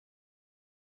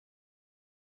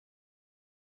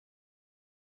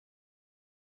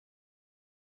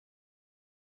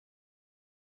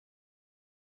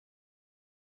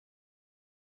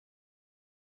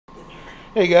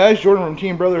Hey guys, Jordan from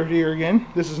Team Brotherhood here again.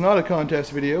 This is not a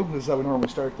contest video. This is how we normally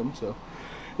start them. So,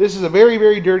 this is a very,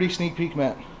 very dirty sneak peek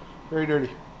mat. Very dirty.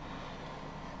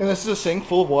 And this is a sink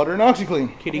full of water and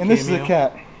OxyClean. Kitty and this cameo. is a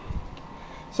cat.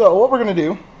 So what we're going to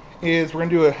do is we're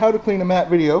going to do a how to clean a mat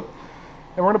video,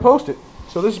 and we're going to post it.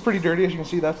 So this is pretty dirty. As you can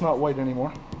see, that's not white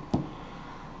anymore.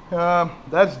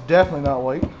 That's definitely not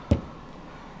white.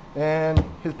 And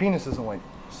his penis isn't white.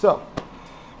 So,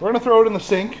 we're going to throw it in the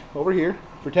sink over here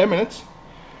for 10 minutes.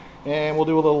 And we'll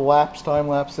do a little time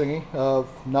lapse thingy of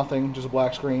nothing, just a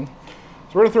black screen.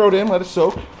 So we're going to throw it in, let it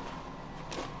soak.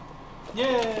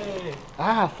 Yay!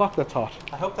 Ah, fuck, that's hot.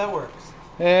 I hope that works.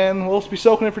 And we'll be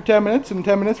soaking it for 10 minutes, and in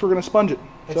 10 minutes we're going to sponge it.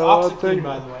 It's OxyClean,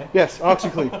 by the way. Yes,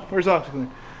 OxyClean. Where's OxyClean?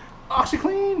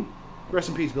 OxyClean! Rest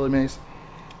in peace, Billy Mays.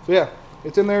 So yeah,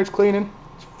 it's in there, it's cleaning,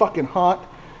 it's fucking hot,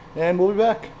 and we'll be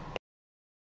back.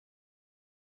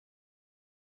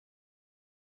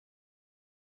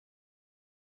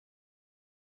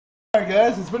 Alright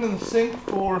guys, it's been in the sink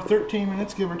for 13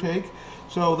 minutes, give or take.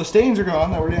 So the stains are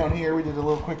gone that were down here. We did a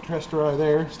little quick test dry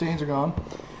there. Stains are gone.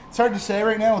 It's hard to say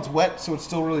right now, it's wet, so it's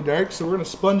still really dark. So we're going to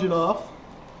sponge it off.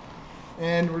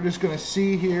 And we're just going to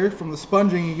see here, from the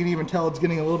sponging, you can even tell it's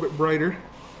getting a little bit brighter.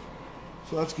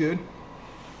 So that's good.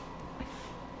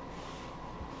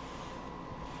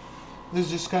 This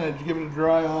is just kind of to give it a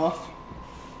dry off.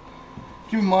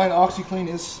 Keep in mind, OxyClean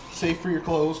is safe for your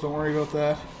clothes. Don't worry about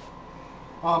that.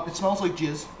 It smells like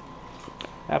jizz.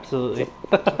 Absolutely.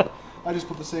 So I just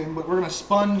put the same, but we're going to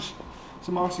sponge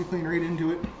some OxyClean right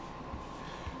into it.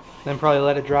 Then probably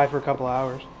let it dry for a couple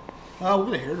hours. We'll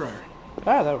get a hairdryer.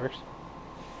 Ah, that works.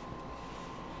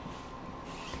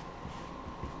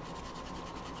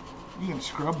 You can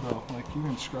scrub though, like you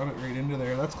can scrub it right into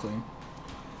there, that's clean.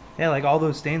 Yeah, like all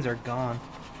those stains are gone.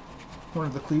 I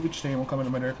wonder if the cleavage stain will come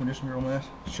into my air conditioner real nice.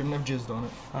 Shouldn't have jizzed on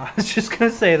it. I was just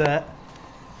going to say that.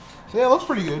 So yeah, it looks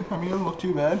pretty good. I mean, it doesn't look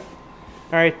too bad.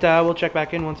 Alright, we'll check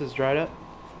back in once it's dried up.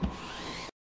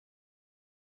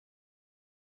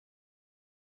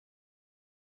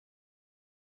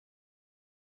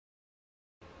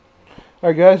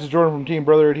 Alright guys, it's Jordan from Team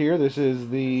Brotherhood here. This is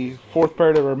the fourth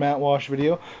part of our mat wash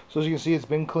video. So as you can see, it's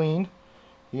been cleaned.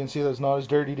 You can see that it's not as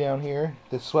dirty down here.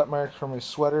 The sweat marks from his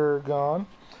sweater are gone.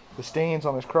 The stains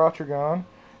on his crotch are gone.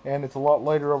 And it's a lot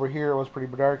lighter over here. It was pretty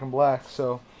dark and black.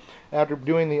 So after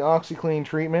doing the OxyClean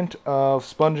treatment of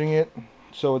sponging it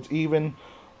so it's even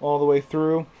all the way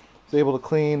through, it's able to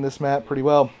clean this mat pretty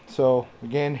well. So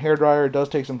again, hairdryer does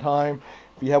take some time.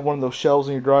 If you have one of those shelves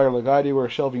in your dryer like I do, or a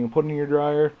shelf you can put in your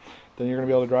dryer, then you're going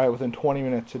to be able to dry it within 20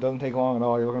 minutes. It doesn't take long at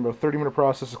all. You're looking at about a 30-minute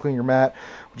process to clean your mat,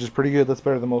 which is pretty good. That's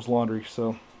better than most laundry.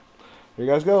 So there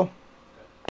you guys go.